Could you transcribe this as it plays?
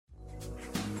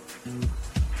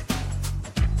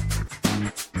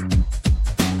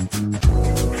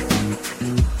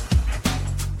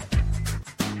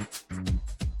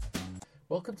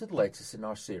the latest in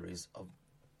our series of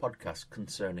podcasts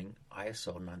concerning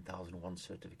ISO 9001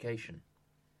 certification.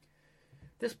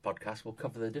 This podcast will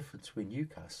cover the difference between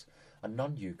UKAS and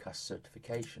non-UKAS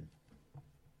certification.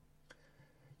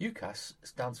 UKAS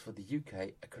stands for the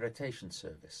UK Accreditation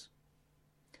Service.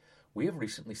 We have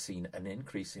recently seen an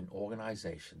increase in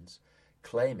organisations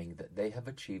claiming that they have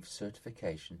achieved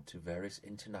certification to various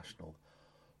international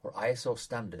or ISO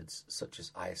standards such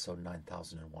as ISO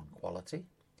 9001 Quality,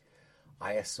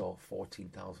 ISO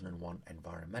 14001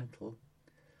 Environmental,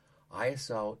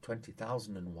 ISO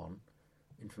 20001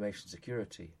 Information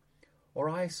Security, or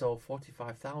ISO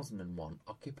 45001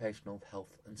 Occupational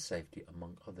Health and Safety,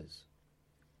 among others.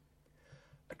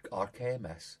 At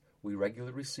RKMS, we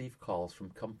regularly receive calls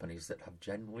from companies that have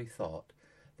genuinely thought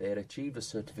they had achieved a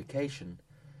certification,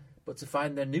 but to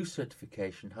find their new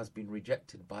certification has been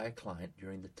rejected by a client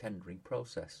during the tendering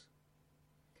process.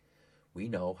 We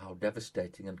know how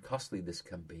devastating and costly this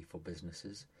can be for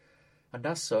businesses, and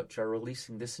as such are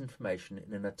releasing this information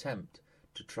in an attempt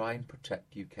to try and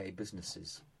protect UK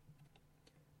businesses.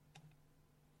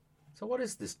 So what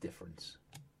is this difference?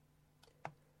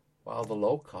 While the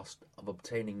low cost of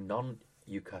obtaining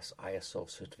non-UKAS ISO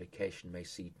certification may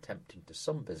seem tempting to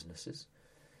some businesses,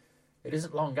 it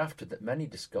isn't long after that many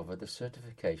discover the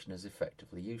certification is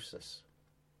effectively useless.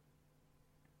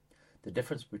 The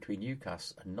difference between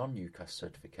UKAS and non-UKAS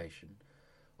certification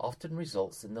often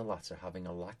results in the latter having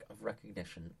a lack of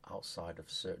recognition outside of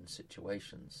certain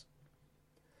situations.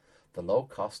 The low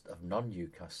cost of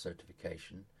non-UKAS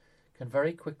certification can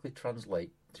very quickly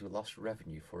translate to lost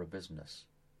revenue for a business.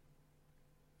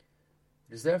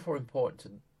 It is therefore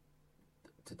important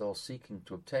to those seeking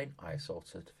to obtain ISO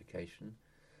certification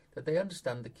that they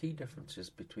understand the key differences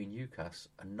between UKAS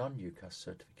and non-UKAS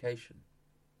certification.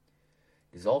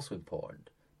 It is also important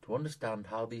to understand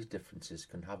how these differences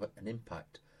can have an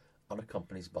impact on a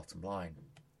company's bottom line.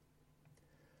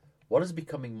 What is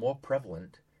becoming more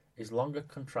prevalent is longer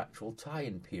contractual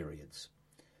tie-in periods.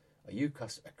 A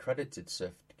UKAS accredited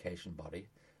certification body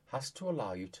has to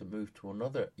allow you to move to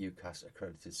another UKAS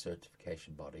accredited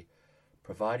certification body,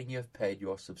 providing you have paid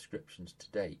your subscriptions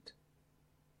to date.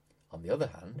 On the other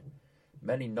hand,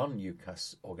 many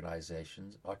non-UKAS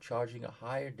organisations are charging a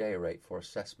higher day rate for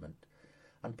assessment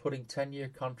and putting 10-year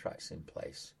contracts in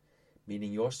place,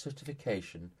 meaning your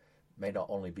certification may not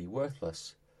only be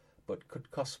worthless, but could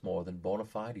cost more than bona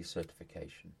fide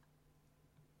certification.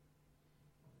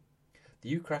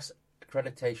 The UKAS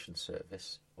Accreditation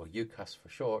Service, or UKAS for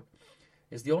short,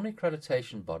 is the only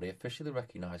accreditation body officially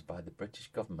recognised by the British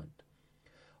government.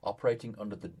 Operating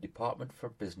under the Department for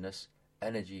Business,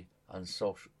 Energy and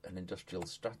Social and Industrial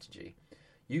Strategy,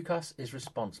 UKAS is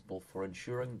responsible for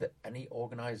ensuring that any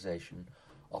organisation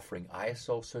offering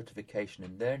ISO certification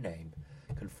in their name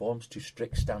conforms to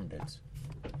strict standards.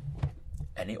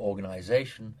 Any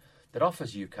organisation that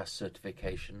offers UKAS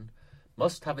certification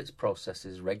must have its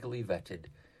processes regularly vetted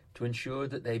to ensure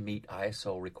that they meet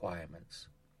ISO requirements.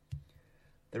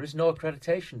 There is no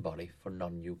accreditation body for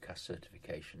non-UKAS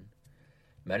certification.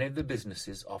 Many of the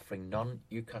businesses offering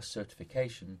non-UKAS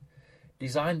certification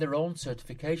design their own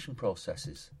certification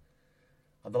processes,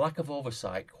 and the lack of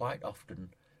oversight quite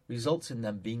often results in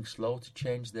them being slow to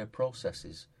change their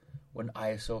processes when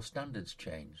ISO standards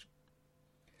change.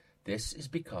 This is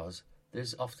because there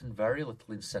is often very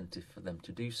little incentive for them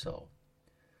to do so.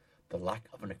 The lack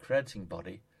of an accrediting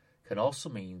body can also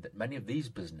mean that many of these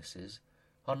businesses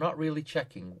are not really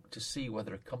checking to see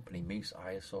whether a company meets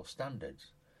ISO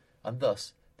standards, and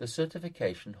thus the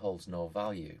certification holds no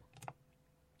value.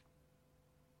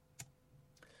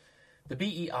 The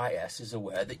BEIS is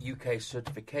aware that UK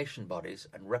certification bodies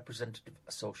and representative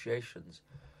associations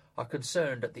are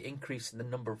concerned at the increase in the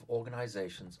number of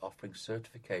organisations offering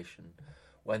certification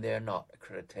when they are not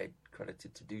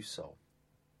accredited to do so.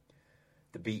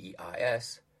 The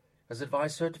BEIS has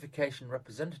advised certification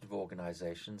representative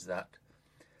organisations that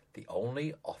the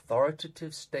only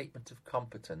authoritative statement of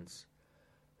competence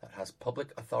that has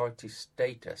public authority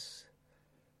status,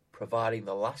 providing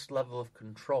the last level of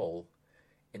control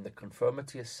in the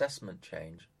conformity assessment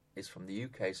change, is from the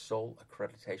UK's sole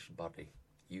accreditation body,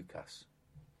 UKAS.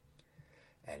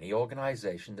 Any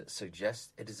organisation that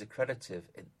suggests it is accredited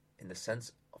in the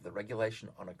sense of the Regulation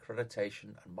on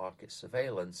Accreditation and Market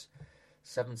Surveillance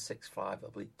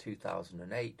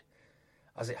 765/2008,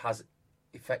 as it has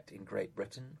effect in Great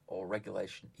Britain, or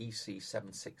Regulation EC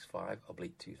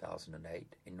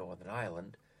 765/2008 in Northern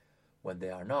Ireland, when they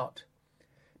are not,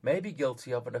 may be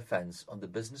guilty of an offence under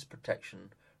Business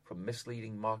Protection from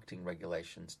Misleading Marketing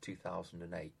Regulations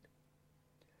 2008.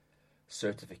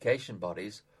 Certification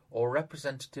bodies or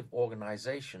representative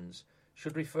organisations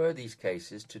should refer these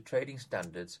cases to trading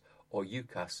standards or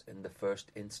UKAS in the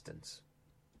first instance.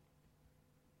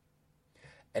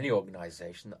 Any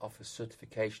organisation that offers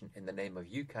certification in the name of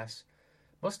UKAS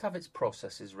must have its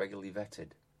processes regularly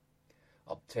vetted.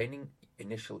 Obtaining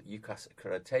initial UKAS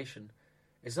accreditation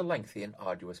is a lengthy and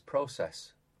arduous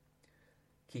process.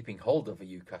 Keeping hold of a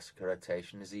UKAS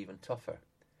accreditation is even tougher.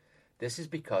 This is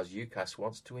because UKAS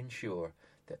wants to ensure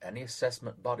that any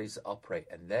assessment bodies that operate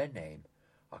in their name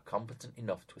are competent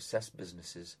enough to assess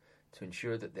businesses to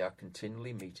ensure that they are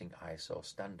continually meeting ISO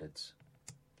standards.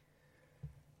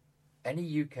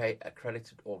 Any UK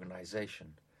accredited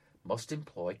organisation must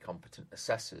employ competent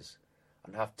assessors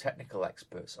and have technical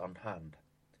experts on hand.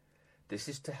 This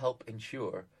is to help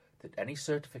ensure that any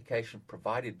certification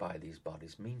provided by these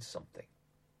bodies means something.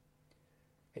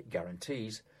 It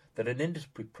guarantees that an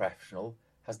industry professional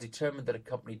has determined that a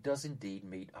company does indeed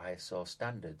meet ISO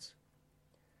standards.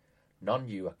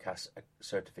 Non-UKAS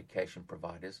certification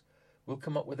providers will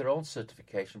come up with their own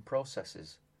certification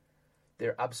processes. They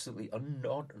are absolutely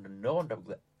under no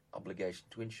obligation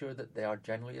to ensure that they are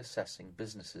generally assessing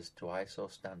businesses to ISO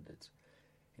standards.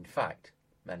 In fact,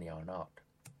 many are not.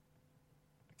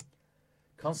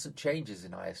 Constant changes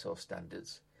in ISO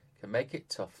standards can make it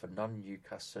tough for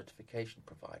non-UKAS certification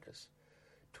providers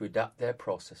to adapt their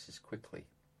processes quickly.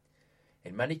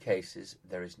 In many cases,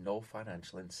 there is no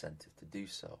financial incentive to do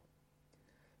so.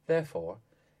 Therefore,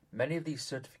 many of these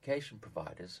certification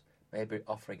providers may be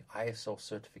offering ISO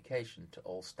certification to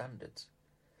all standards.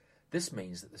 This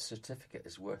means that the certificate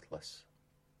is worthless.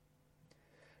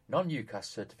 Non-UKAS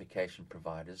certification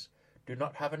providers do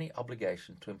not have any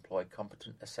obligation to employ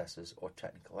competent assessors or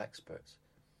technical experts.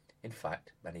 In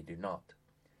fact, many do not.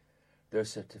 Their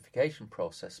certification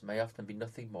process may often be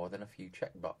nothing more than a few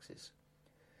checkboxes.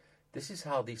 This is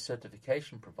how these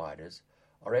certification providers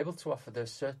are able to offer their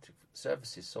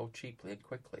services so cheaply and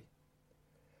quickly.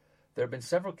 There have been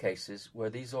several cases where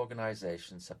these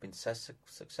organisations have been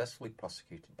successfully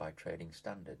prosecuted by trading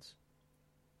standards.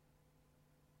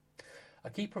 A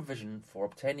key provision for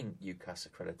obtaining UKAS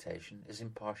accreditation is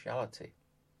impartiality.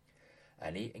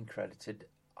 Any accredited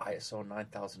ISO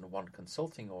 9001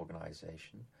 consulting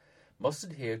organisation must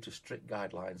adhere to strict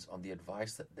guidelines on the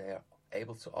advice that they are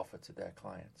able to offer to their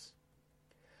clients.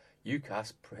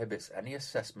 UKAS prohibits any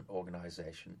assessment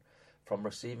organisation from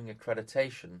receiving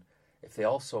accreditation if they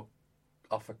also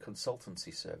offer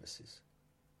consultancy services.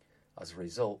 As a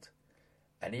result,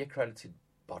 any accredited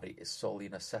body is solely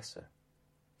an assessor.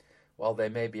 While they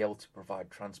may be able to provide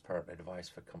transparent advice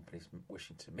for companies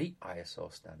wishing to meet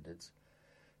ISO standards,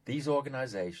 these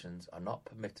organisations are not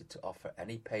permitted to offer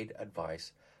any paid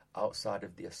advice outside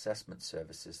of the assessment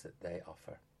services that they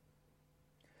offer.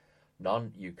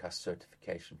 Non-UKAS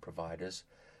certification providers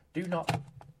do not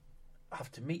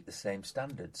have to meet the same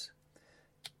standards.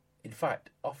 In fact,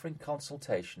 offering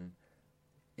consultation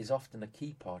is often a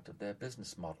key part of their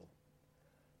business model.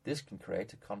 This can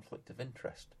create a conflict of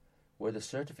interest, where the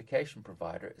certification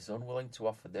provider is unwilling to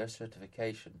offer their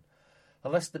certification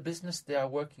unless the business they are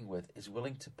working with is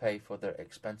willing to pay for their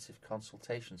expensive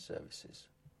consultation services.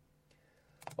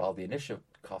 While the initial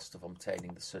cost of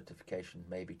obtaining the certification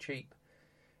may be cheap,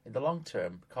 in the long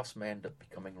term, costs may end up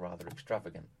becoming rather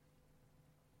extravagant.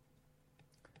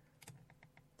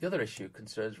 The other issue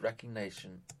concerns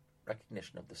recognition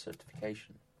of the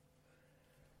certification.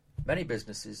 Many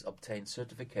businesses obtain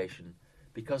certification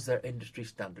because their industry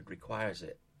standard requires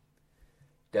it.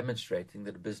 Demonstrating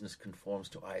that a business conforms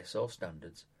to ISO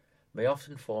standards may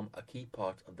often form a key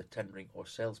part of the tendering or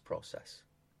sales process.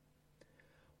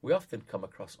 We often come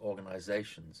across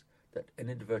organisations that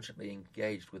inadvertently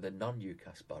engaged with a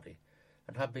non-UKAS body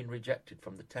and have been rejected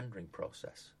from the tendering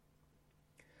process.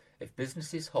 If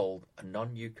businesses hold a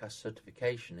non-UKAS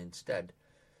certification instead,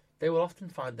 they will often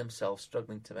find themselves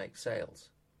struggling to make sales.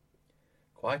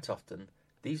 Quite often,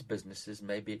 these businesses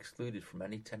may be excluded from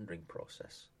any tendering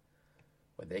process.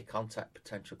 When they contact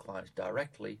potential clients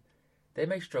directly, they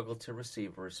may struggle to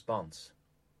receive a response.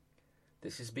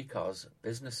 This is because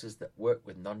businesses that work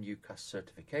with non-UKAS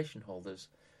certification holders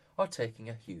are taking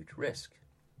a huge risk.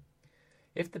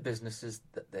 If the businesses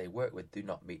that they work with do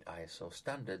not meet ISO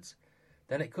standards,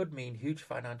 then it could mean huge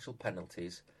financial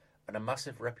penalties and a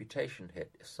massive reputation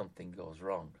hit if something goes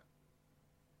wrong.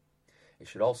 It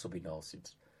should also be noted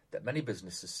that many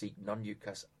businesses seek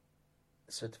non-UKAS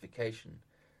certification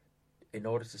in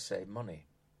order to save money.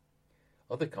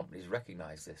 Other companies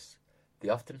recognise this. They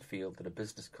often feel that a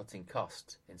business cutting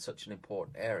costs in such an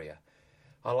important area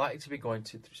are likely to be going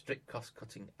to strict cost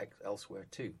cutting elsewhere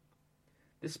too.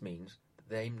 This means that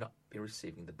they may not be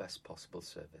receiving the best possible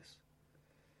service.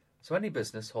 So any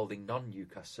business holding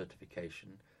non-UKAS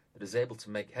certification that is able to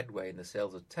make headway in the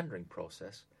sales and tendering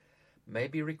process may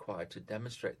be required to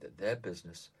demonstrate that their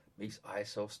business meets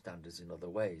ISO standards in other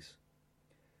ways.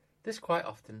 This quite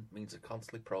often means a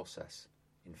costly process.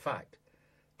 In fact,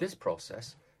 this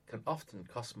process can often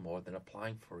cost more than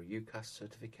applying for a UKAS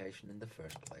certification in the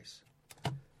first place.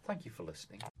 Thank you for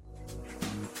listening.